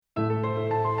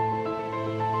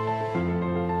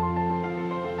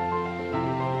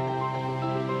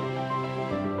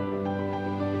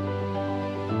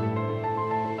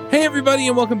Hey, everybody,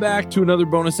 and welcome back to another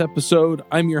bonus episode.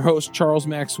 I'm your host, Charles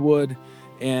Max Wood,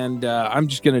 and I'm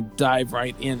just going to dive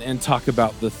right in and talk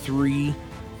about the three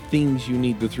things you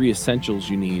need, the three essentials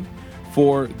you need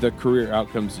for the career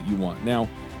outcomes that you want. Now,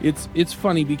 it's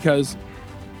funny because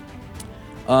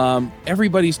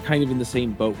everybody's kind of in the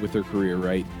same boat with their career,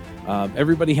 right?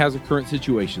 Everybody has a current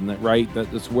situation,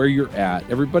 that's where you're at.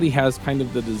 Everybody has kind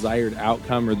of the desired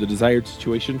outcome or the desired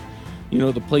situation,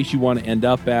 the place you want to end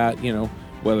up at,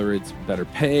 whether it's better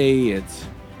pay, it's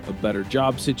a better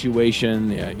job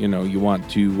situation, you want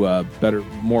to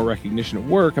more recognition at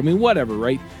work. I mean, whatever,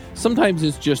 right? Sometimes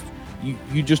it's just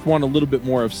you just want a little bit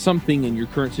more of something in your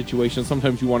current situation.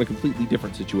 Sometimes you want a completely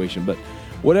different situation, but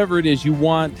whatever it is, you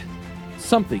want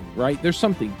something, right? There's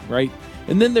something, right?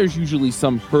 And then there's usually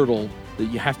some hurdle that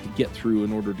you have to get through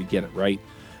in order to get it, right?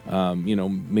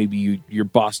 Maybe your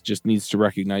boss just needs to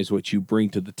recognize what you bring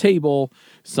to the table.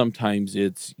 Sometimes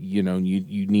it's, you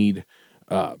need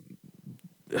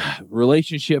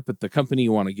relationship at the company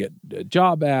you want to get a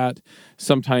job at.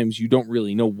 Sometimes you don't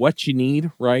really know what you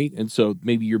need, right? And so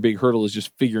maybe your big hurdle is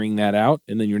just figuring that out.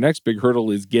 And then your next big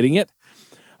hurdle is getting it.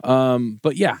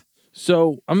 But yeah,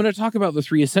 so I'm going to talk about the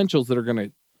three essentials that are going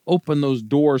to open those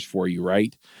doors for you,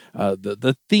 right?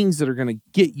 The things that are going to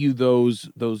get you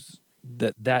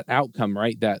that outcome,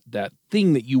 right? That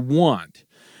thing that you want.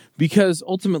 Because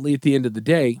ultimately at the end of the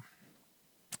day,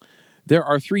 there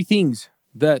are three things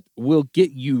that will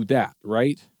get you that,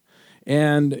 right?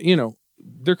 And,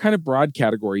 they're kind of broad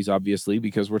categories, obviously,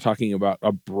 because we're talking about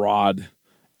a broad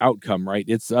outcome, right?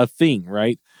 It's a thing,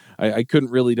 right? I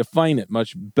couldn't really define it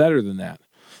much better than that.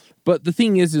 But the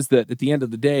thing is that at the end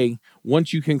of the day,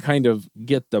 once you can kind of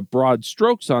get the broad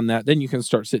strokes on that, then you can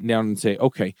start sitting down and say,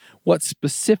 okay, what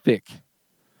specific,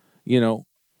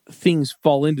 things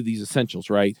fall into these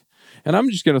essentials, right? And I'm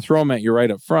just going to throw them at you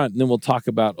right up front, and then we'll talk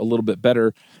about a little bit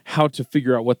better how to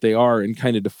figure out what they are and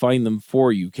kind of define them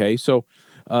for you, okay? So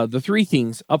the three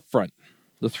things up front,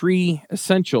 the three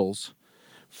essentials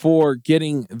for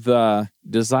getting the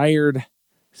desired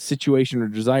situation or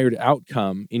desired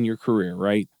outcome in your career,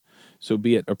 right? So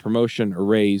be it a promotion, a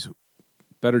raise,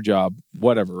 better job,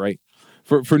 whatever, right?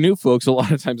 For new folks, a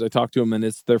lot of times I talk to them and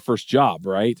it's their first job,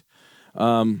 right?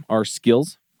 Are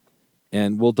skills.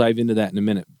 And we'll dive into that in a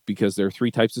minute because there are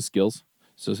three types of skills.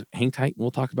 So hang tight and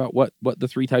we'll talk about what the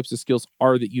three types of skills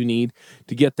are that you need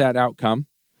to get that outcome.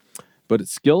 But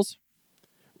it's skills,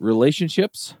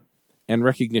 relationships, and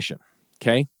recognition.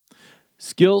 Okay?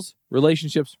 Skills,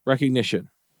 relationships, recognition.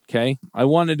 Okay? I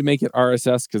wanted to make it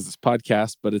RSS because it's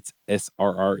podcast, but it's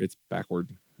SRR. It's backward.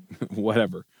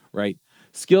 Whatever, right?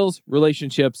 Skills,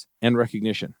 relationships, and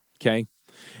recognition. Okay?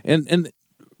 And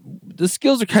the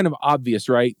skills are kind of obvious,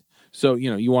 right? So,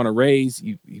 you want to raise,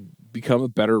 you become a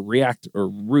better React or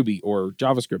Ruby or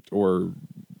JavaScript or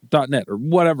 .NET or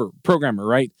whatever programmer,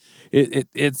 right?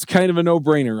 It's kind of a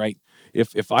no-brainer, right?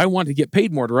 If I want to get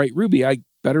paid more to write Ruby, I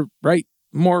better write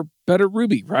better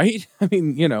Ruby, right? I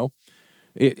mean,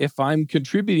 if I'm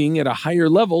contributing at a higher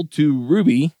level to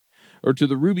Ruby or to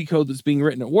the Ruby code that's being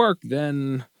written at work,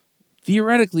 then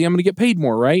theoretically I'm going to get paid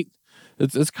more, right?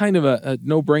 It's kind of a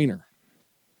no-brainer.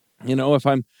 If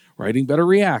I'm writing better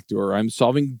React or I'm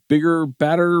solving bigger,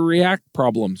 better React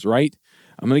problems, right?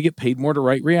 I'm going to get paid more to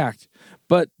write React.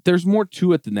 But there's more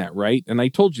to it than that, right? And I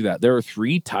told you that there are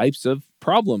three types of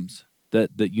problems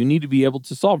that you need to be able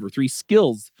to solve, or three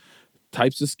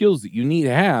types of skills that you need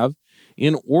to have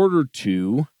in order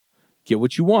to get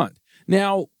what you want.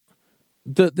 Now,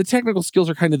 the technical skills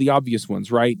are kind of the obvious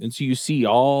ones, right? And so you see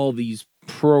all these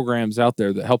programs out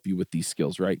there that help you with these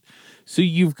skills, right? So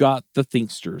you've got the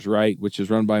Thinksters, right? Which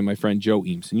is run by my friend Joe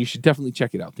Eames, and you should definitely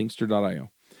check it out, thinkster.io.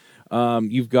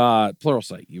 You've got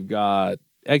Pluralsight, you've got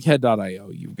egghead.io,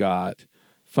 you've got,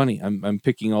 I'm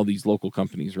picking all these local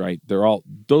companies, right?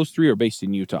 Those three are based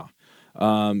in Utah.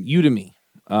 Udemy,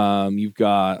 you've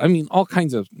got, all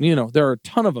kinds of, there are a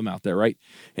ton of them out there, right?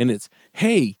 And it's,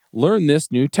 hey, learn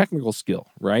this new technical skill,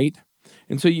 right?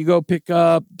 And so you go pick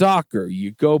up Docker,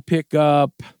 you go pick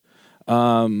up,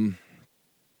 whatever,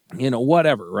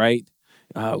 right?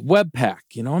 Webpack,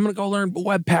 I'm going to go learn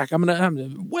Webpack. I'm going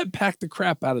to Webpack the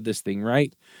crap out of this thing,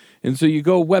 right? And so you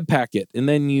go Webpack it, and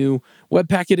then you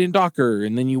Webpack it in Docker,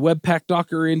 and then you Webpack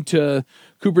Docker into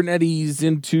Kubernetes,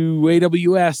 into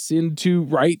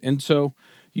AWS, right? And so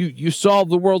you solve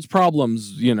the world's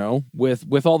problems,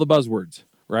 with all the buzzwords,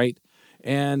 right?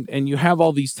 And you have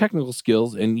all these technical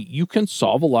skills, and you can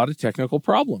solve a lot of technical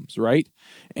problems, right?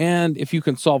 And if you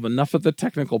can solve enough of the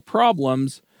technical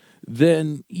problems,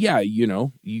 then yeah,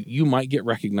 you might get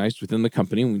recognized within the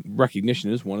company.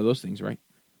 Recognition is one of those things, right?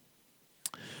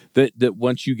 that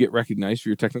once you get recognized for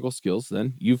your technical skills,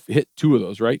 then you've hit 2 of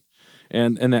those, right?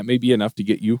 And that may be enough to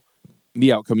get you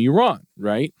the outcome you want,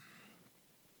 right?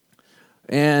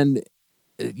 And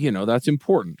that's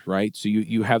important, right? So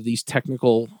you have these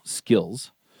technical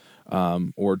skills,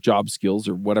 or job skills,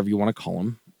 or whatever you want to call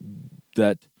them,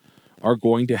 that are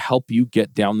going to help you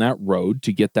get down that road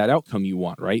to get that outcome you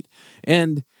want, right?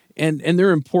 And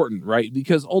they're important, right?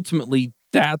 Because ultimately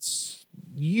that's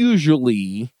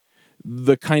usually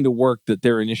the kind of work that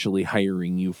they're initially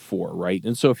hiring you for, right?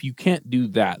 And so if you can't do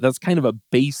that, that's kind of a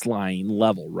baseline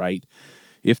level, right?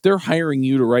 If they're hiring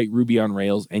you to write Ruby on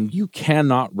Rails and you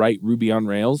cannot write Ruby on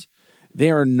Rails,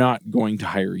 they are not going to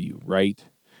hire you, right?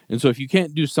 And so if you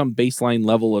can't do some baseline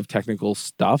level of technical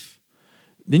stuff,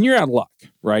 then you're out of luck,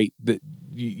 right? That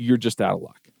you're just out of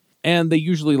luck. And they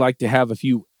usually like to have a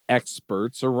few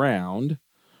experts around,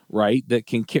 right, that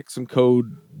can kick some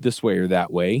code this way or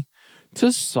that way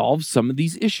to solve some of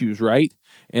these issues, right?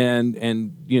 And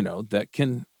that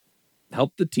can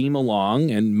help the team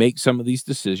along and make some of these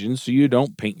decisions so you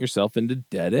don't paint yourself into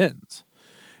dead ends.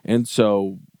 And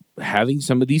so having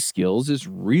some of these skills is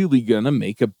really going to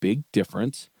make a big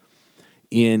difference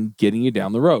in getting you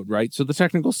down the road, right? So the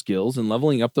technical skills and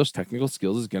leveling up those technical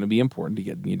skills is going to be important to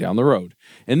getting you down the road.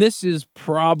 And this is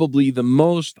probably the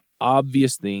most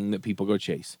obvious thing that people go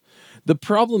chase. The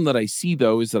problem that I see,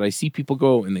 though, is that I see people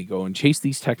go and chase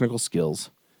these technical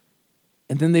skills,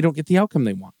 and then they don't get the outcome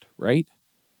they want, right?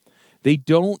 They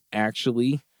don't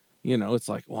actually, it's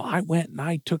like, well, I went and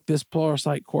I took this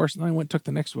Pluralsight course, and I went and took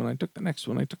the next one. I took the next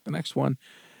one. I took the next one,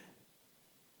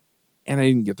 and I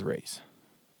didn't get the raise.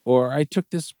 Or I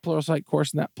took this Pluralsight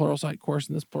course and that Pluralsight course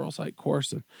and this Pluralsight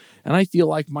course, and I feel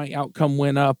like my outcome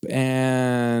went up,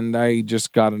 and I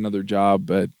just got another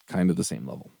job at kind of the same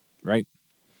level, right?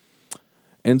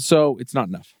 And so it's not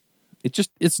enough.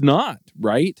 It's not,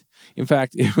 right? In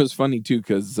fact, it was funny too,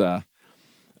 because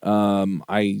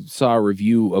I saw a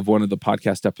review of one of the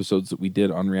podcast episodes that we did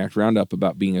on React Roundup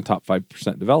about being a top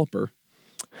 5% developer.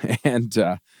 And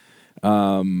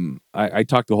I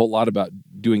talked a whole lot about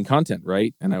doing content,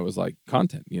 right? And I was like,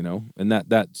 content, and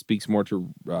that speaks more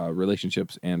to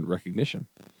relationships and recognition.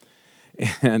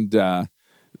 And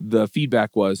the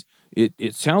feedback was,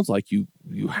 it sounds like you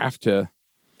have to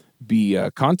be a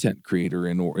content creator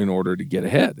in order to get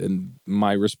ahead. And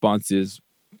my response is,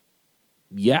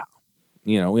 yeah,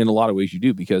 in a lot of ways you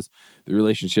do, because the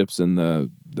relationships and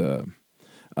the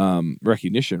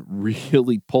recognition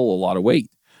really pull a lot of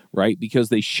weight, right? Because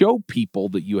they show people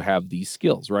that you have these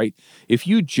skills, right? If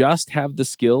you just have the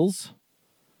skills,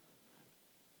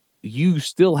 you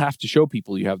still have to show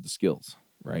people you have the skills,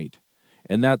 right?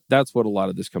 And that's what a lot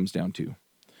of this comes down to.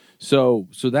 So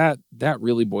that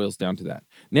really boils down to that.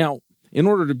 Now, in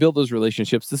order to build those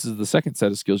relationships, this is the second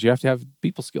set of skills. You have to have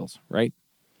people skills, right?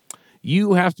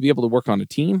 You have to be able to work on a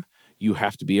team. You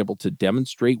have to be able to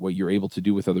demonstrate what you're able to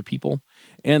do with other people.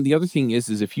 And the other thing is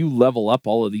if you level up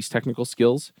all of these technical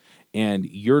skills and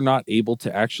you're not able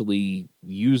to actually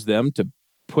use them to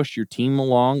push your team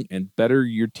along and better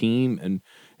your team and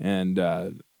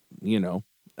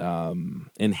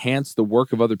enhance the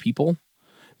work of other people,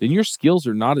 then your skills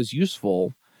are not as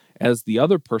useful as the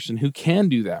other person who can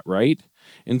do that, right?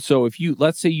 And so if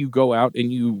let's say you go out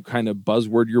and you kind of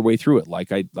buzzword your way through it,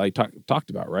 like I talked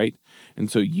about, right?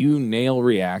 And so you nail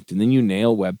React, and then you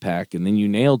nail Webpack, and then you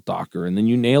nail Docker, and then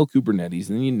you nail Kubernetes,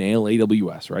 and then you nail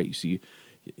AWS, right? You see,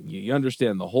 you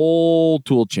understand the whole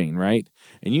tool chain, right?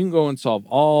 And you can go and solve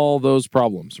all those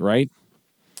problems, right?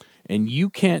 And you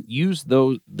can't use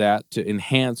that to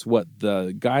enhance what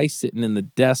the guy sitting in the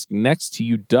desk next to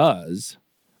you does,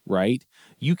 right?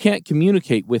 You can't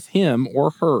communicate with him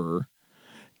or her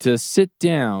to sit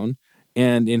down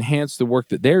and enhance the work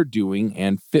that they're doing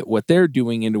and fit what they're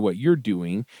doing into what you're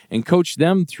doing and coach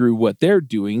them through what they're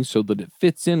doing so that it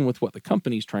fits in with what the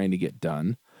company's trying to get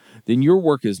done. Then your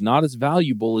work is not as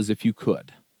valuable as if you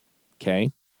could,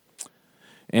 okay?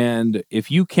 And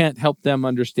if you can't help them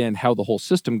understand how the whole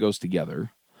system goes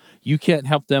together, you can't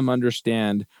help them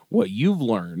understand what you've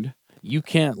learned, you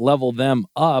can't level them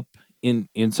up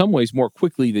in some ways more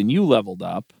quickly than you leveled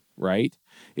up, right?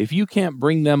 If you can't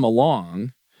bring them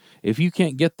along, if you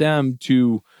can't get them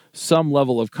to some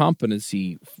level of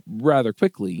competency rather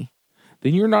quickly,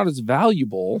 then you're not as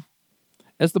valuable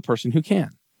as the person who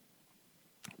can,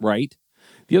 right?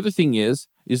 The other thing is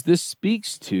this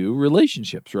speaks to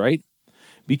relationships, right?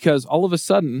 Because all of a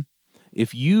sudden,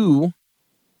 if you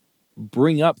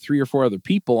bring up 3 or 4 other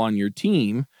people on your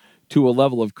team to a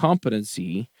level of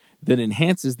competency that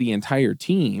enhances the entire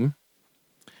team,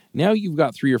 now you've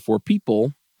got 3 or 4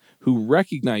 people who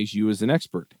recognize you as an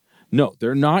expert. No,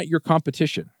 they're not your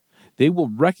competition. They will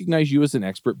recognize you as an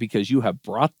expert because you have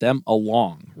brought them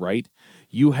along, right?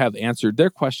 You have answered their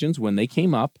questions when they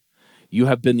came up. You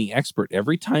have been the expert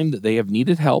every time that they have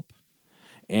needed help.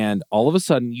 And all of a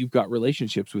sudden, you've got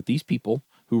relationships with these people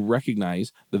who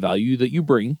recognize the value that you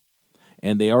bring,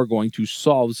 and they are going to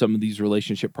solve some of these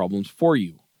relationship problems for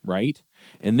you, right?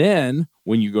 And then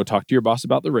when you go talk to your boss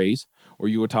about the raise, or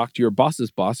you go talk to your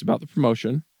boss's boss about the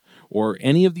promotion, or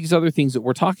any of these other things that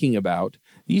we're talking about,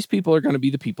 these people are going to be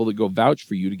the people that go vouch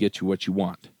for you to get you what you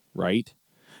want, right?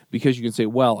 Because you can say,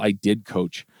 well, I did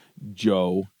coach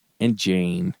Joe and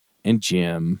Jane and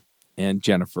Jim and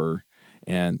Jennifer,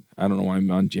 and I don't know why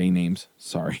I'm on J names,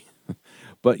 sorry.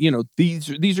 But, these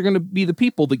are going to be the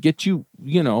people that get you,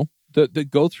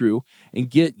 that go through and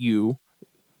get you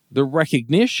the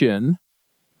recognition,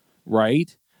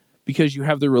 right? Because you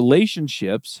have the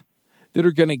relationships that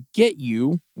are going to get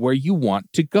you where you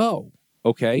want to go.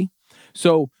 Okay.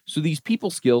 So these people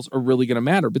skills are really going to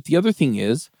matter. But the other thing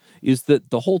is that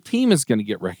the whole team is going to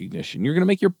get recognition. You're going to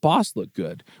make your boss look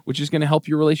good, which is going to help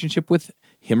your relationship with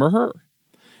him or her.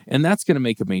 And that's going to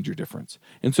make a major difference.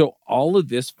 And so all of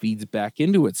this feeds back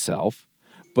into itself,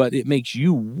 but it makes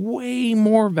you way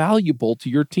more valuable to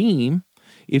your team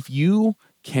if you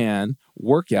can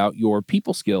work out your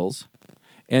people skills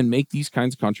and make these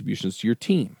kinds of contributions to your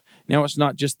team. Now, it's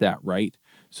not just that, right?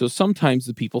 So sometimes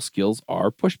the people skills are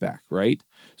pushback, right?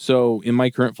 So in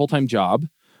my current full-time job,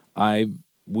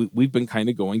 we've been kind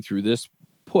of going through this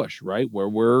push, right? Where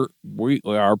we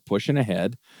are pushing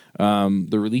ahead. The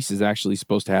release is actually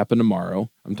supposed to happen tomorrow.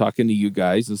 I'm talking to you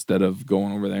guys instead of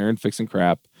going over there and fixing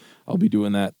crap. I'll be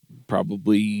doing that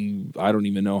probably, I don't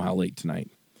even know how late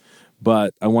tonight.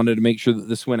 But I wanted to make sure that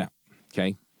this went out,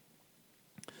 okay?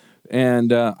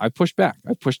 And I pushed back.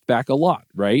 I pushed back a lot,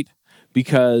 right?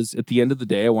 Because at the end of the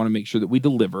day, I want to make sure that we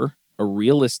deliver a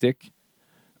realistic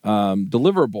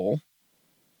deliverable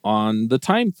on the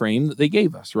time frame that they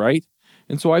gave us, right?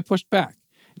 And so I pushed back.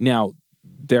 Now,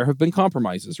 there have been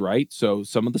compromises, right? So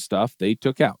some of the stuff they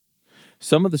took out.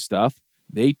 Some of the stuff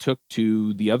they took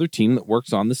to the other team that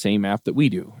works on the same app that we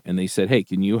do. And they said, hey,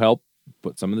 can you help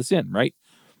put some of this in, right?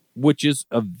 Which is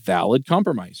a valid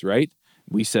compromise, right?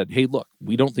 We said, hey, look,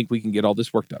 we don't think we can get all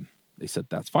this work done. They said,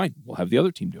 that's fine. We'll have the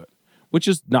other team do it, which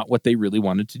is not what they really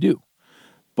wanted to do.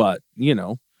 But,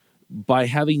 by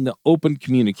having the open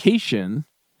communication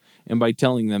and by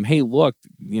telling them, hey, look,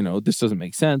 this doesn't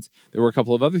make sense. There were a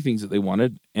couple of other things that they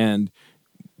wanted. And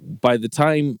by the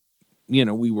time,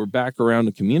 we were back around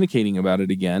to communicating about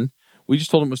it again, we just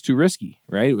told them it was too risky,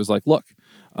 right? It was like, look,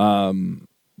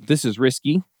 this is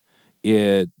risky.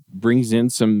 It brings in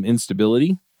some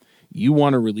instability. You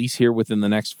want to release here within the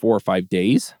next 4 or 5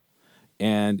 days,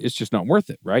 and it's just not worth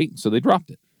it, right? So they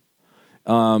dropped it.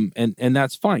 And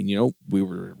that's fine. We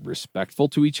were respectful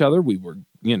to each other. We were,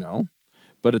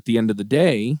 but at the end of the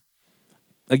day,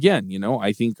 again,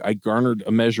 I think I garnered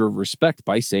a measure of respect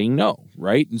by saying no,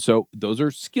 right? And so those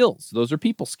are skills. Those are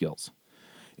people skills.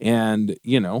 And,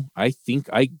 I think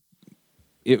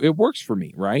it works for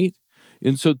me, right?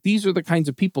 And so these are the kinds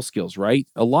of people skills, right?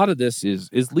 A lot of this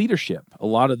is leadership. A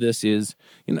lot of this is,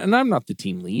 and I'm not the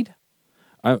team lead.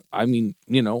 I mean,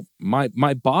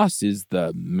 my boss is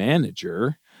the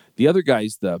manager. The other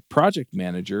guy's the project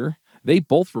manager. They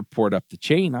both report up the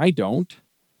chain. I don't.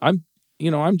 I'm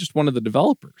just one of the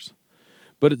developers.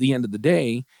 But at the end of the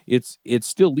day, it's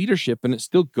still leadership, and it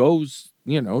still goes,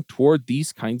 toward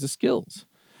these kinds of skills.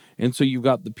 And so you've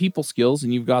got the people skills,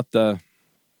 and you've got the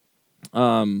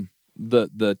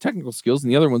technical skills,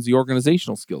 and the other one's the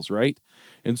organizational skills, right?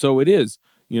 And so it is,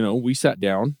 we sat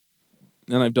down,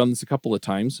 and I've done this a couple of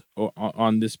times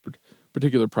on this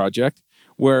particular project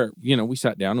where, we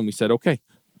sat down and we said, okay,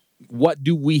 what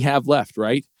do we have left,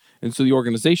 right? And so the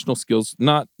organizational skills,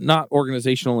 not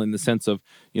organizational in the sense of,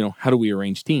 how do we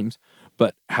arrange teams,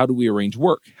 but how do we arrange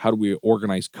work? How do we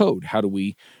organize code? How do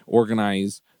we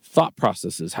organize thought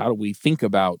processes? How do we think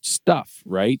about stuff,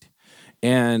 right?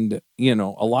 And,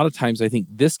 a lot of times I think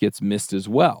this gets missed as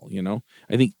well.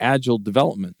 I think agile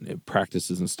development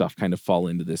practices and stuff kind of fall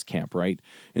into this camp, right?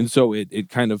 And so it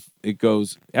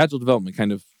goes, agile development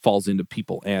kind of falls into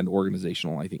people and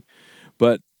organizational, I think.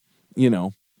 But,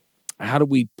 how do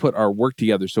we put our work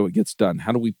together so it gets done?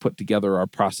 How do we put together our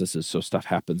processes so stuff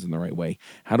happens in the right way?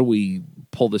 How do we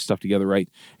pull this stuff together, right?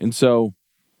 And so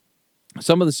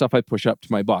some of the stuff I push up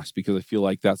to my boss because I feel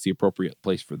like that's the appropriate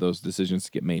place for those decisions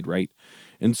to get made, right?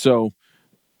 And so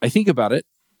I think about it,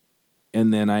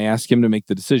 and then I ask him to make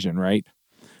the decision, right?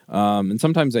 And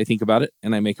sometimes I think about it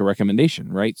and I make a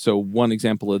recommendation, right? So one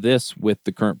example of this with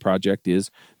the current project is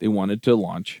they wanted to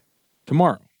launch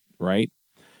tomorrow, right?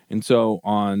 And so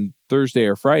on Thursday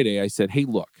or Friday, I said, hey,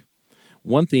 look,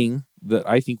 one thing that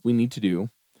I think we need to do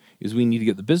is we need to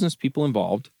get the business people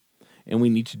involved, and we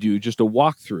need to do just a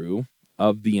walkthrough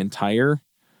of the entire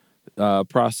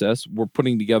process. We're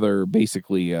putting together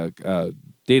basically a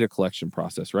data collection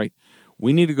process, right?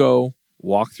 We need to go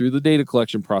walk through the data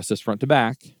collection process front to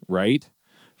back, right?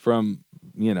 From,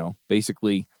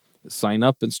 basically sign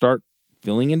up and start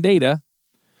filling in data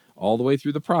all the way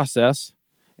through the process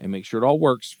and make sure it all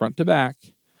works front to back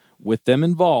with them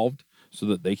involved so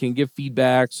that they can give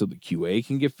feedback, so that QA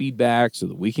can give feedback, so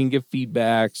that we can give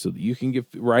feedback, so that you can give,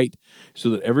 right? So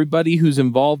that everybody who's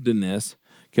involved in this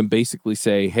can basically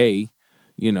say, hey,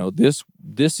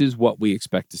 this is what we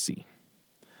expect to see.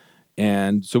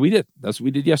 And so we did. That's what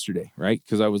we did yesterday, right?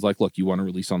 Because I was like, look, you want to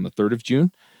release on the 3rd of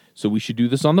June. So we should do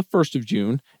this on the 1st of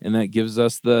June. And that gives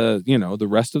us the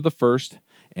rest of the 1st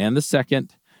and the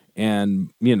 2nd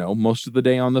and, most of the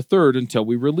day on the 3rd until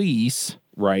we release,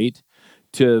 right?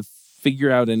 To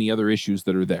figure out any other issues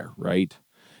that are there, right?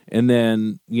 And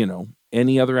then,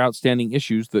 any other outstanding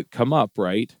issues that come up,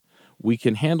 right? We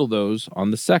can handle those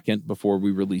on the 2nd before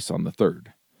we release on the 3rd.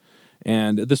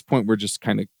 And at this point, we're just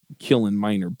kind of killing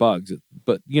minor bugs.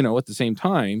 But, at the same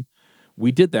time,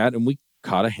 we did that and we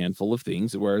caught a handful of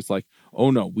things where it's like, oh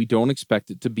no, we don't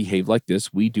expect it to behave like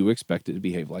this. We do expect it to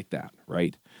behave like that,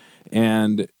 right?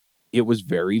 And it was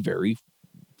very, very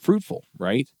fruitful,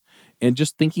 right? And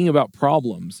just thinking about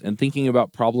problems in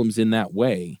that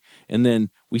way. And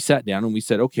then we sat down and we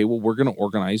said, okay, well, we're going to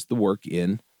organize the work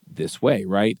in this way,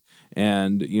 right?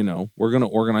 And, we're going to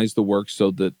organize the work so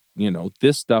that,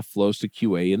 this stuff flows to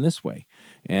QA in this way.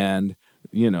 And,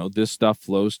 this stuff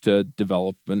flows to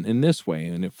development in this way.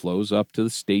 And it flows up to the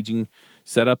staging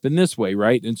setup in this way,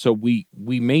 right? And so we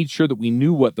made sure that we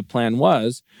knew what the plan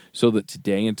was so that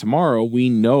today and tomorrow we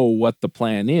know what the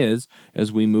plan is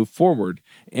as we move forward.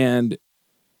 And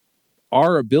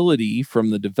our ability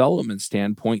from the development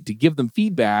standpoint to give them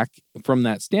feedback from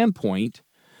that standpoint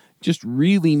just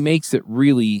really makes it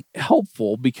really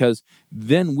helpful, because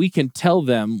then we can tell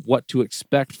them what to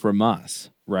expect from us,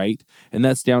 right? And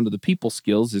that's down to the people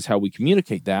skills, is how we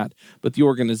communicate that. But the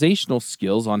organizational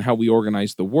skills on how we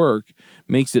organize the work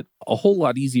makes it a whole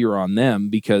lot easier on them,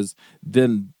 because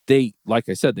then they, like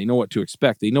I said, they know what to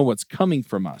expect. They know what's coming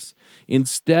from us,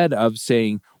 instead of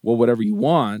saying, well, whatever you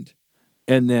want.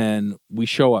 And then we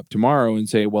show up tomorrow and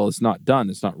say, well, it's not done.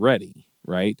 It's not ready,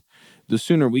 right? The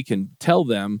sooner we can tell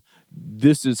them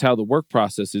this is how the work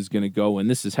process is going to go and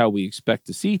this is how we expect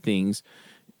to see things,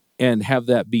 and have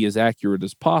that be as accurate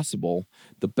as possible,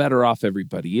 the better off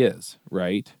everybody is,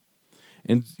 right?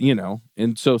 And,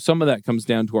 and so some of that comes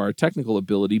down to our technical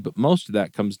ability, but most of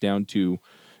that comes down to,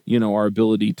 our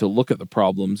ability to look at the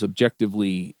problems,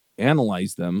 objectively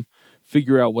analyze them,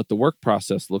 figure out what the work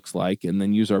process looks like, and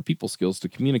then use our people skills to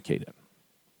communicate it.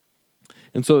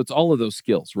 And so it's all of those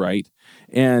skills, right?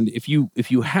 And if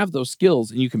you have those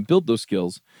skills and you can build those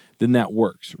skills, then that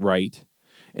works, right?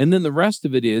 And then the rest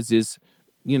of it is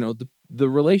the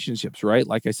relationships, right?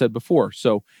 Like I said before.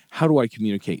 So how do I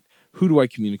communicate? Who do I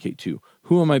communicate to?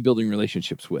 Who am I building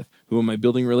relationships with? Who am I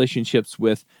building relationships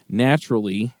with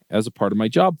naturally as a part of my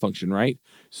job function, right?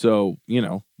 So,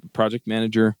 project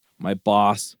manager, my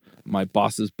boss, my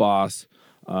boss's boss,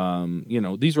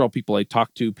 these are all people I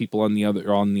talk to, people on the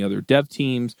other dev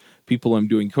teams, people I'm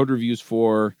doing code reviews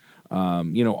for.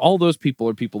 All those people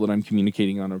are people that I'm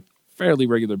communicating on a fairly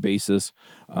regular basis.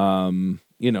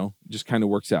 Just kind of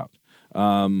works out.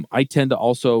 I tend to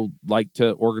also like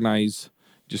to organize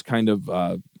just kind of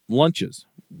lunches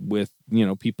with,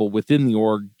 people within the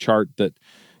org chart that,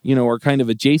 are kind of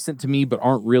adjacent to me, but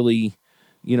aren't really,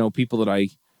 people that I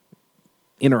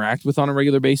interact with on a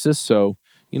regular basis. So,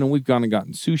 we've gone and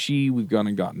gotten sushi, we've gone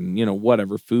and gotten,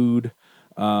 whatever food.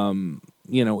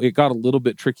 It got a little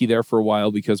bit tricky there for a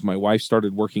while because my wife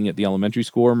started working at the elementary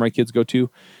school where my kids go to.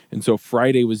 And so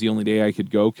Friday was the only day I could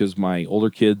go because my older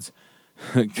kids,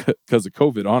 because of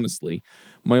COVID, honestly,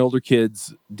 my older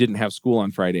kids didn't have school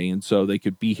on Friday. And so they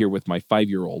could be here with my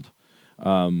 5-year-old.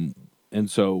 And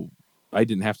so I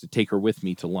didn't have to take her with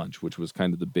me to lunch, which was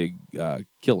kind of the big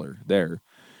killer there,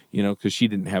 because she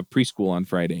didn't have preschool on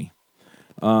Friday.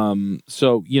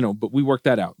 But we worked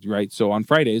that out, right? So on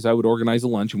Fridays, I would organize a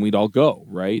lunch and we'd all go,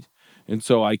 right? And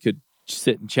so I could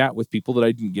sit and chat with people that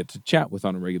I didn't get to chat with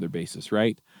on a regular basis,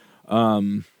 right?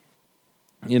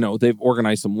 They've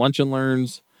organized some lunch and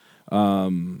learns,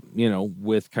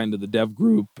 with kind of the dev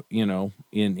group,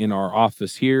 in our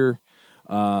office here.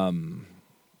 Even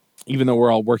though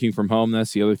we're all working from home,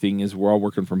 that's the other thing, is we're all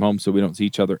working from home, so we don't see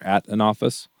each other at an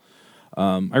office.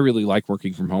 I really like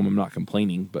working from home. I'm not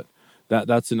complaining, but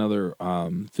that's another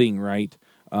thing, right?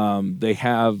 They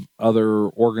have other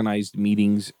organized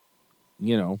meetings,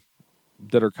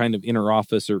 that are kind of inner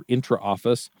office or intra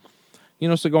office.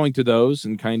 So going to those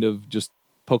and kind of just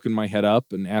poking my head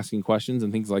up and asking questions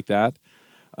and things like that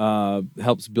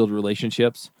helps build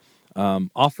relationships.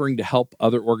 Offering to help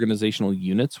other organizational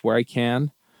units where I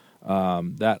can,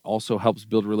 that also helps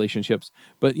build relationships.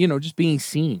 But just being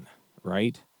seen,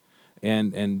 right,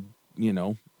 and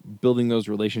building those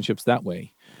relationships that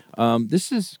way.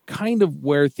 This is kind of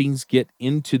where things get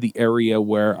into the area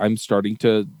where I'm starting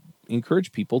to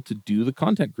encourage people to do the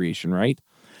content creation, right?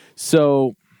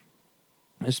 So,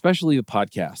 especially the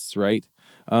podcasts, right?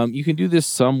 You can do this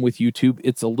some with YouTube.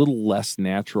 It's a little less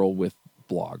natural with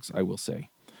blogs, I will say,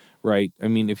 right? I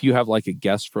mean, if you have like a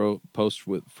guest post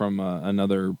from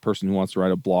another person who wants to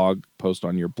write a blog post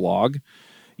on your blog,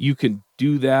 you can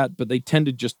do that, but they tend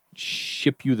to just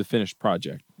ship you the finished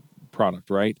product,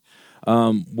 right?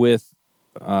 With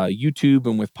YouTube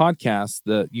and with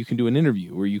podcasts, you can do an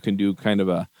interview, or you can do kind of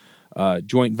a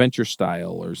joint venture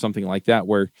style or something like that,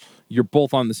 where you're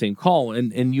both on the same call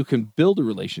and you can build a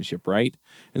relationship, right?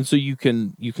 And so you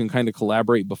can kind of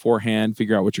collaborate beforehand,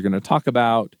 figure out what you're going to talk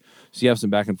about. So you have some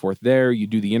back and forth there. You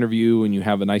do the interview and you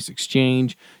have a nice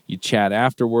exchange. You chat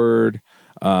afterward,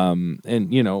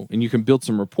 and you can build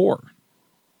some rapport.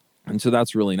 And so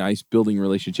that's really nice, building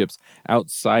relationships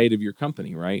outside of your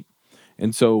company, right?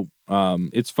 And so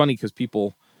it's funny because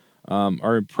people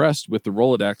are impressed with the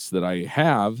Rolodex that I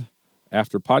have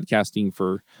after podcasting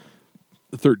for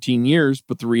 13 years.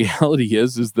 But the reality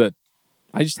is that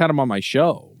I just had them on my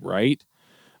show, right?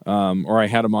 Or I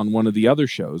had them on one of the other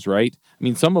shows, right? I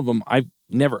mean, some of them I've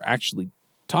never actually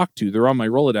talked to. They're on my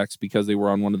Rolodex because they were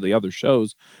on one of the other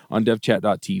shows on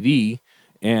devchat.tv.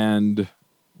 And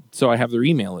so I have their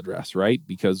email address, right?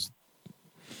 Because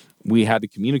we had to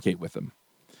communicate with them.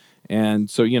 And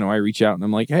so, I reach out and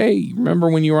I'm like, hey, remember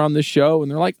when you were on this show?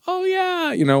 And they're like, oh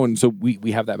yeah, and so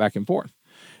we have that back and forth.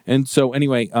 And so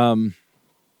anyway,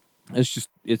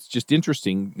 it's just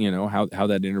interesting, how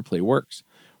that interplay works,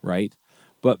 right?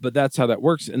 But that's how that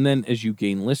works. And then as you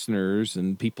gain listeners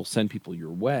and people send people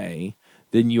your way,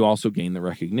 then you also gain the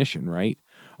recognition, right?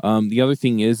 The other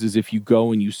thing is if you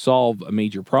go and you solve a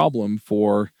major problem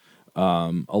for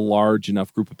a large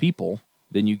enough group of people,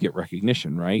 then you get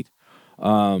recognition, right?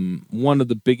 One of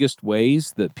the biggest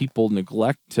ways that people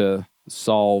neglect to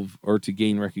solve or to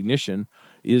gain recognition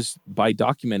is by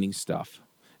documenting stuff,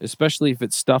 especially if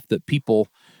it's stuff that people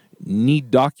need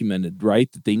documented,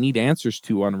 right? That they need answers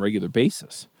to on a regular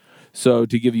basis. So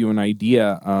to give you an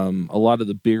idea, a lot of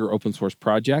the bigger open source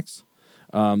projects,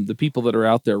 the people that are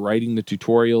out there writing the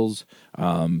tutorials,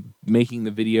 making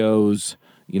the videos,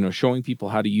 showing people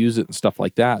how to use it and stuff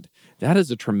like that, that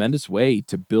is a tremendous way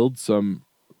to build some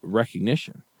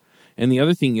recognition. And the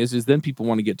other thing is then people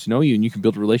want to get to know you, and you can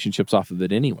build relationships off of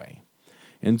it anyway.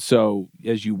 And so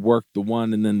as you work the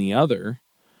one and then the other,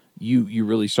 you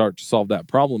really start to solve that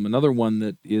problem. Another one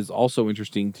that is also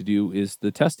interesting to do is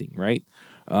the testing, right?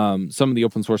 Some of the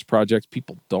open source projects,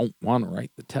 people don't want to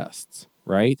write the tests,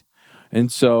 right?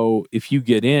 And so if you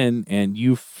get in and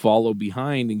you follow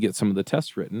behind and get some of the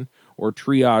tests written or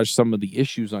triage some of the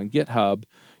issues on GitHub,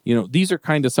 these are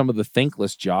kind of some of the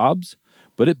thankless jobs,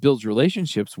 but it builds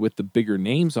relationships with the bigger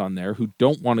names on there who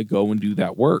don't want to go and do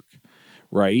that work,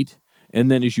 right? And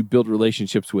then as you build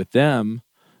relationships with them,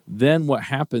 then what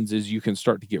happens is you can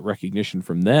start to get recognition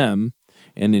from them.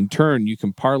 And in turn, you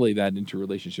can parlay that into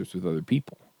relationships with other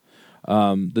people.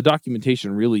 The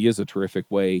documentation really is a terrific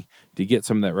way to get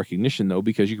some of that recognition, though,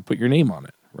 because you can put your name on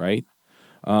it, right?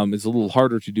 It's a little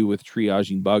harder to do with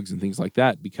triaging bugs and things like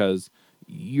that because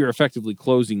you're effectively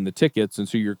closing the tickets, and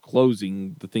so you're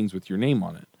closing the things with your name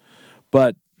on it.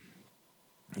 But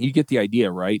you get the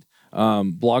idea, right?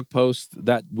 Blog posts,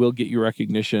 that will get you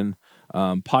recognition.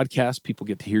 Podcasts, people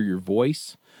get to hear your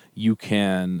voice. You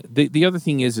can, the other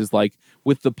thing is like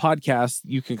with the podcast,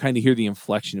 you can kind of hear the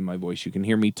inflection in my voice. You can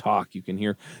hear me talk. You can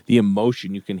hear the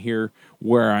emotion. You can hear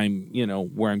where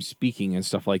I'm speaking and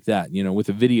stuff like that. With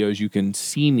the videos, you can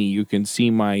see me. You can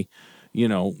see my,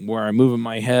 where I'm moving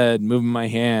my head, moving my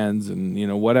hands,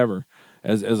 and, whatever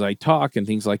as I talk and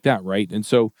things like that, right? And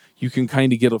so you can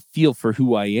kind of get a feel for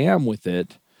who I am with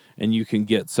it. And you can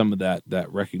get some of that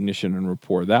recognition and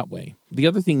rapport that way. The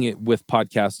other thing with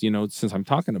podcasts, since I'm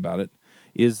talking about it,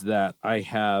 is that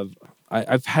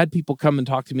I've had people come and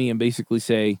talk to me and basically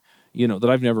say, that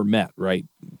I've never met, right?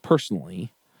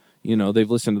 Personally, they've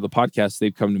listened to the podcast.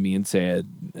 They've come to me and said,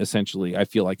 essentially, I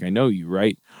feel like I know you,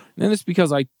 right? And it's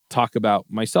because I talk about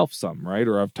myself some, right?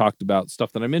 Or I've talked about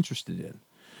stuff that I'm interested in.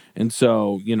 And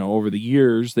so, over the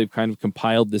years, they've kind of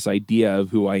compiled this idea of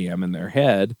who I am in their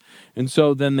head. And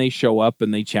so then they show up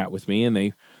and they chat with me and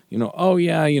they, oh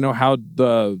yeah, how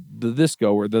the this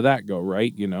go or the that go,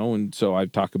 right? And so I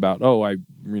talk about, oh, I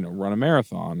run a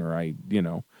marathon, or I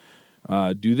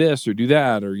do this or do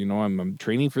that, or I'm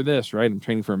training for this, right? I'm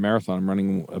training for a marathon. I'm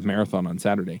running a marathon on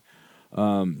Saturday.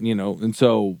 And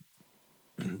so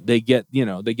they get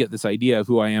this idea of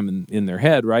who I am in their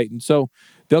head, right? And so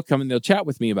they'll come and they'll chat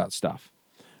with me about stuff,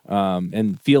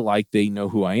 and feel like they know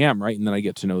who I am, right? And then I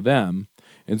get to know them,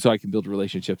 and so I can build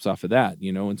relationships off of that,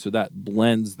 and so that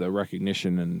blends the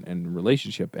recognition and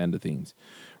relationship end of things,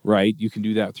 right? You can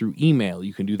do that through email,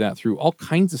 you can do that through all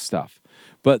kinds of stuff,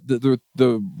 but the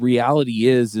reality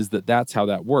is that that's how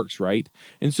that works, right?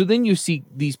 And so then you see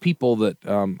these people that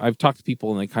I've talked to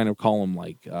people, and they kind of call them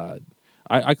like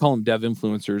I call them dev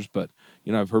influencers, but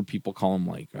I've heard people call them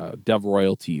like dev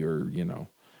royalty, or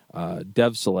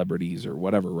dev celebrities or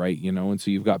whatever, right? And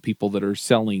so you've got people that are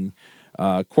selling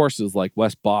courses like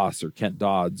Wes Boss or Kent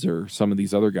Dodds or some of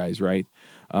these other guys, right?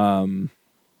 Or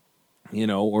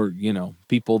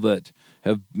people that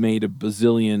have made a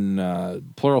bazillion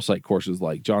Pluralsight courses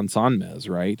like John Sonmez,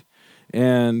 right?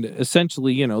 And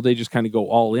essentially, they just kind of go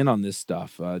all in on this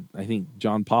stuff. I think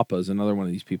John Papa is another one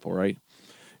of these people, right?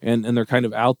 And they're kind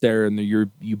of out there and they're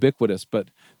ubiquitous. But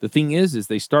the thing is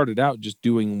they started out just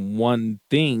doing one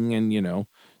thing. And,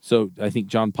 so I think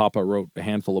John Papa wrote a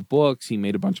handful of books. He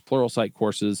made a bunch of Pluralsight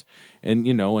courses, and,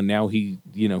 and now he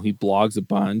blogs a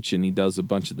bunch, and he does a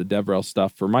bunch of the DevRel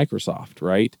stuff for Microsoft,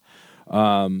 right?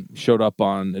 Showed up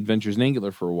on Adventures in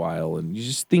Angular for a while, and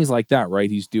just things like that, right?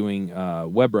 He's doing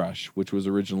WebRush, which was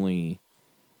originally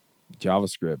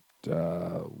JavaScript.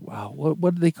 Wow,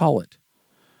 what did they call it?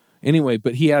 Anyway,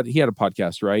 but he had a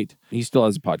podcast, right? He still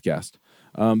has a podcast.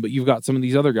 But you've got some of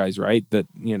these other guys, right? That,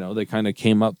 they kind of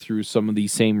came up through some of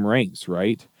these same ranks,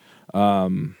 right?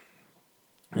 And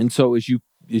so as you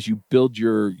build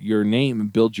your name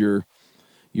and build your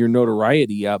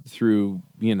notoriety up through,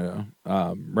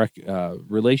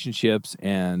 relationships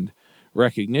and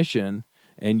recognition,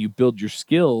 and you build your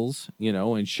skills,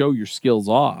 and show your skills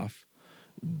off,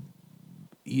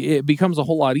 it becomes a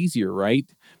whole lot easier, right?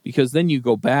 Because then you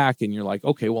go back and you're like,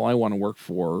 okay, well, I want to work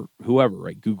for whoever,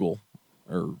 right? Google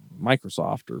or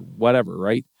Microsoft or whatever,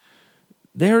 right?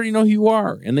 They already know who you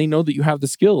are, and they know that you have the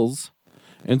skills.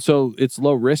 And so it's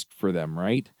low risk for them,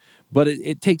 right? But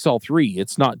it takes all three.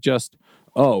 It's not just,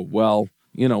 oh, well,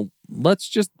 let's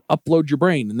just upload your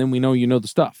brain and then we know the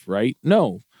stuff, right?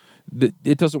 No,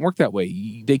 it doesn't work that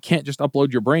way. They can't just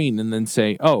upload your brain and then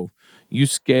say, oh, you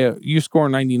score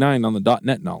 99 on the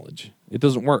 .NET knowledge. It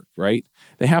doesn't work, right?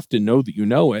 They have to know that you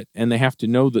know it, and they have to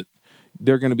know that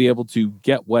they're going to be able to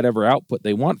get whatever output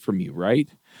they want from you, right?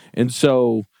 And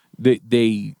so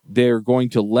they're going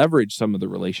to leverage some of the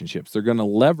relationships. They're going to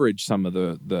leverage some of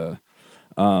the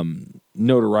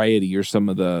notoriety or some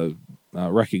of the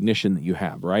recognition that you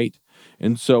have, right?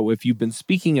 And so if you've been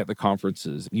speaking at the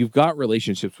conferences, you've got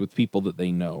relationships with people that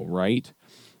they know, right?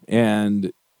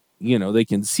 And they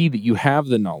can see that you have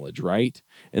the knowledge, right?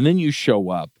 And then you show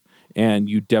up and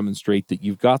you demonstrate that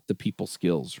you've got the people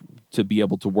skills to be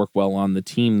able to work well on the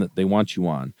team that they want you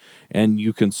on, and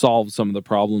you can solve some of the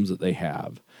problems that they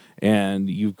have, and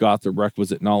you've got the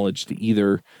requisite knowledge to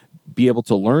either be able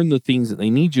to learn the things that they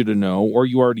need you to know, or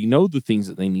you already know the things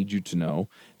that they need you to know.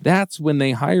 That's when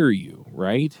they hire you,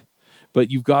 right? But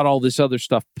you've got all this other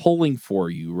stuff pulling for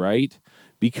you, right?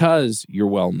 Because you're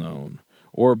well known,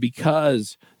 or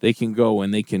because they can go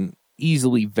and they can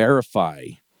easily verify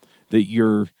that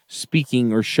you're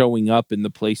speaking or showing up in the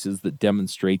places that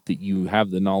demonstrate that you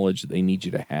have the knowledge that they need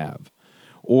you to have,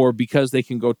 or because they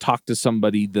can go talk to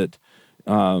somebody that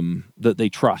that they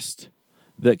trust,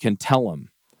 that can tell them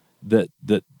that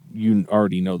you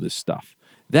already know this stuff.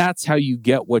 That's how you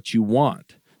get what you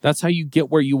want. That's how you get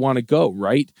where you want to go,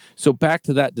 right? So back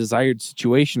to that desired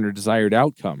situation or desired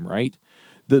outcome, right?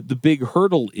 The big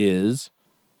hurdle is,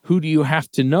 who do you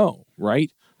have to know, right?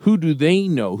 Who do they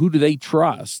know? Who do they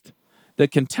trust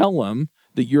that can tell them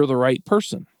that you're the right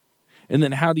person? And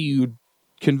then how do you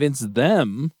convince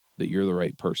them that you're the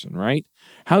right person, right?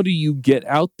 How do you get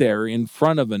out there in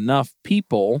front of enough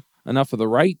people, enough of the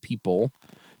right people,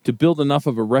 to build enough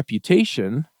of a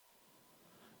reputation,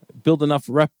 build enough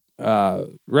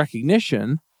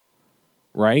recognition,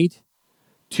 right?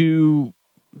 To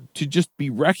just be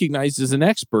recognized as an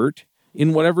expert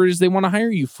in whatever it is they want to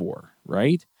hire you for,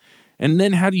 right? And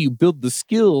then how do you build the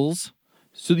skills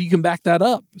so that you can back that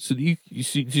up, so that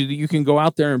you can go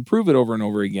out there and prove it over and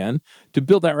over again to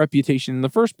build that reputation in the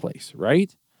first place,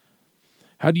 right?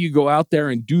 How do you go out there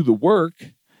and do the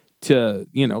work to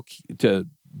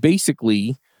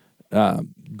basically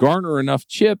garner enough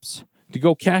chips to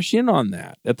go cash in on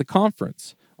that at the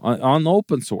conference, on the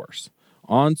open source,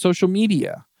 on social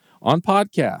media, on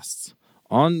podcasts,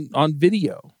 on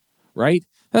video, right?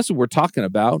 That's what we're talking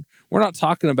about. We're not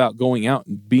talking about going out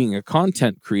and being a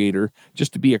content creator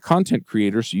just to be a content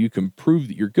creator so you can prove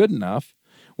that you're good enough.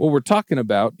 What we're talking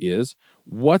about is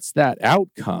what's that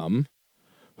outcome?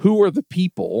 Who are the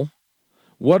people?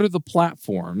 What are the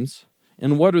platforms?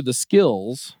 And what are the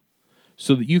skills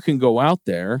so that you can go out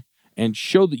there and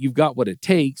show that you've got what it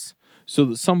takes so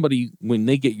that somebody, when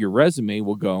they get your resume,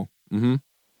 will go, mm-hmm,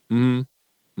 mm-hmm,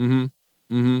 mm-hmm,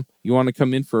 mm-hmm. You want to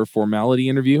come in for a formality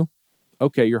interview?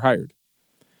 Okay, you're hired.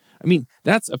 I mean,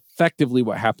 that's effectively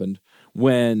what happened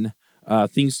when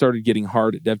things started getting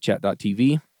hard at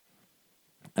devchat.tv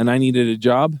and I needed a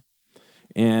job.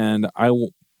 And I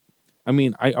went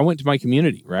to my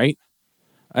community, right?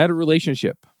 I had a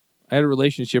relationship.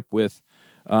 With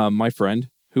my friend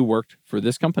who worked for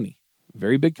this company,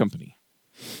 very big company.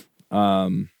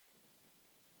 I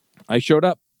showed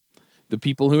up. The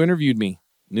people who interviewed me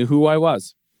knew who I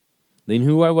was. They knew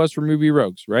who I was from Ruby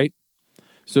Rogues, right?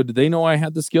 So did they know I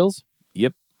had the skills?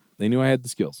 Yep, they knew I had the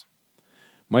skills.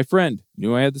 My friend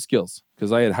knew I had the skills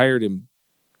because I had hired him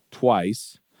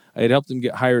twice. I had helped him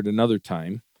get hired another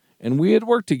time, and we had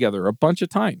worked together a bunch of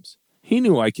times. He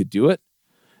knew I could do it.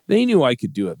 They knew I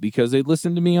could do it because they'd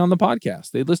listened to me on the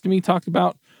podcast. They'd listened to me talk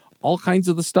about all kinds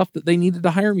of the stuff that they needed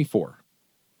to hire me for.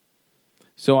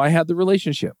 So I had the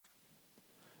relationship.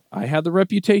 I had the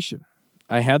reputation.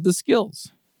 I had the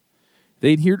skills.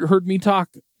 They'd heard me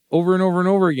talk over and over and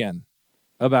over again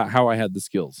about how I had the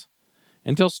skills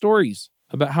and tell stories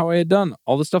about how I had done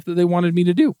all the stuff that they wanted me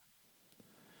to do.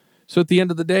 So at the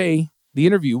end of the day, the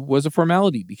interview was a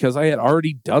formality because I had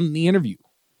already done the interview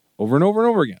over and over and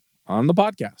over again on the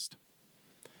podcast.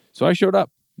 So I showed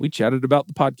up. We chatted about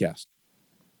the podcast,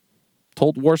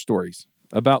 told war stories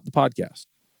about the podcast,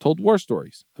 told war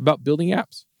stories about building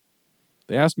apps.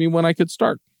 They asked me when I could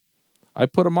start. I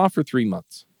put them off for 3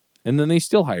 months, and then they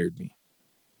still hired me.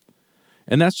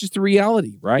 And that's just the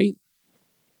reality, right?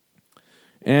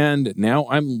 And now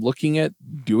I'm looking at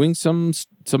doing some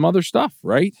other stuff,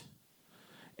 right?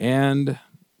 And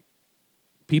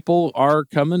people are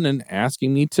coming and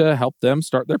asking me to help them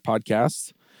start their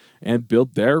podcasts and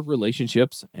build their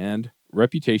relationships and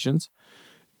reputations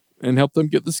and help them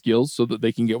get the skills so that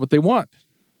they can get what they want.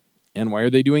 And why are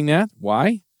they doing that?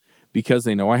 Why? Because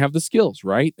they know I have the skills,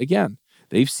 right? Again,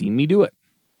 they've seen me do it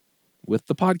with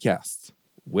the podcasts,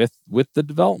 with the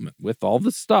development, with all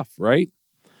this stuff, right?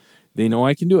 They know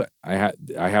I can do it. I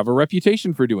have a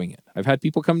reputation for doing it. I've had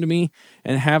people come to me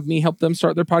and have me help them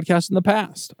start their podcast in the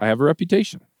past. I have a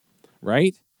reputation,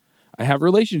 right? I have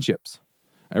relationships.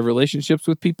 I have relationships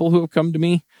with people who have come to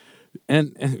me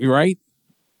and right?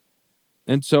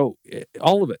 And so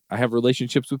all of it. I have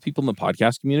relationships with people in the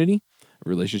podcast community,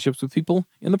 relationships with people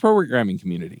in the programming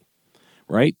community,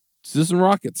 right? So this isn't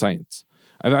rocket science.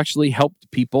 I've actually helped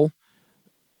people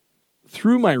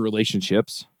through my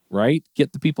relationships, right,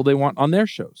 get the people they want on their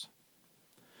shows.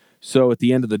 So at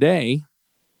the end of the day,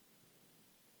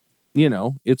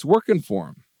 it's working for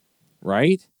them,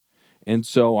 right? And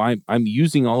so I'm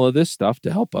using all of this stuff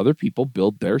to help other people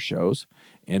build their shows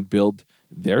and build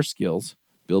their skills,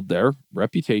 build their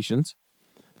reputations,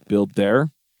 build their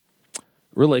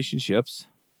relationships,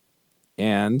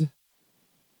 and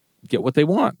get what they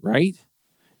want, right?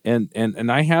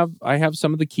 And I have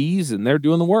some of the keys, and they're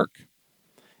doing the work.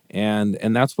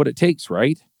 And that's what it takes,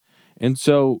 right? And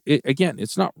so, again,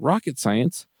 it's not rocket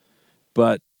science,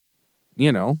 but,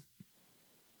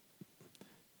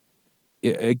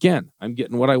 again, I'm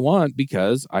getting what I want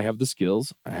because I have the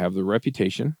skills, I have the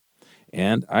reputation,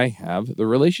 and I have the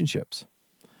relationships.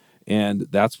 And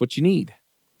that's what you need.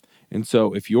 And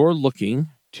so if you're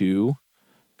looking to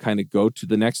kind of go to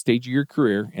the next stage of your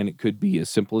career, and it could be as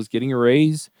simple as getting a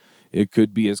raise, it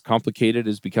could be as complicated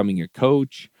as becoming a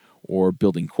coach, or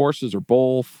building courses, or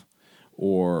both,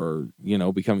 or,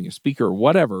 becoming a speaker, or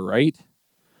whatever, right?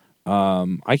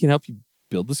 I can help you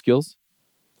build the skills.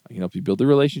 I can help you build the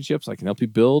relationships. I can help you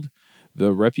build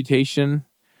the reputation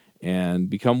and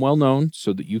become well-known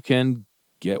so that you can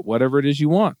get whatever it is you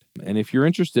want. And if you're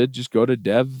interested, just go to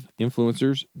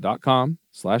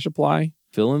devinfluencers.com/apply,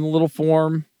 fill in the little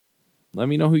form, let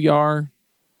me know who you are.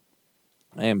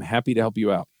 I am happy to help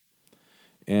you out.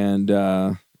 And,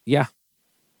 yeah.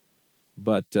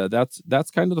 But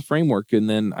that's kind of the framework. And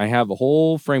then I have a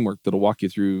whole framework that'll walk you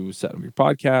through setting up your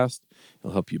podcast.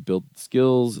 It'll help you build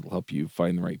skills. It'll help you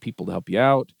find the right people to help you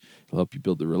out. It'll help you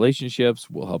build the relationships.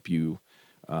 We'll help you,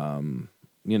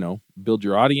 build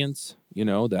your audience,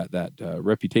 that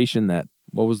reputation,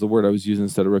 what was the word I was using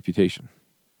instead of reputation?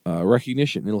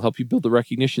 Recognition. It'll help you build the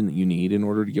recognition that you need in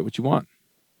order to get what you want.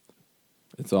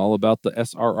 It's all about the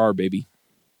SRR, baby.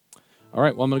 All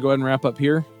right, well, I'm going to go ahead and wrap up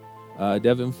here.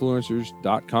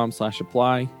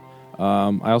 devinfluencers.com/apply.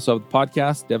 I also have the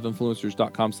podcast,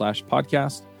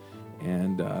 devinfluencers.com/podcast.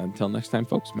 And until next time,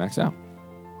 folks, Max out.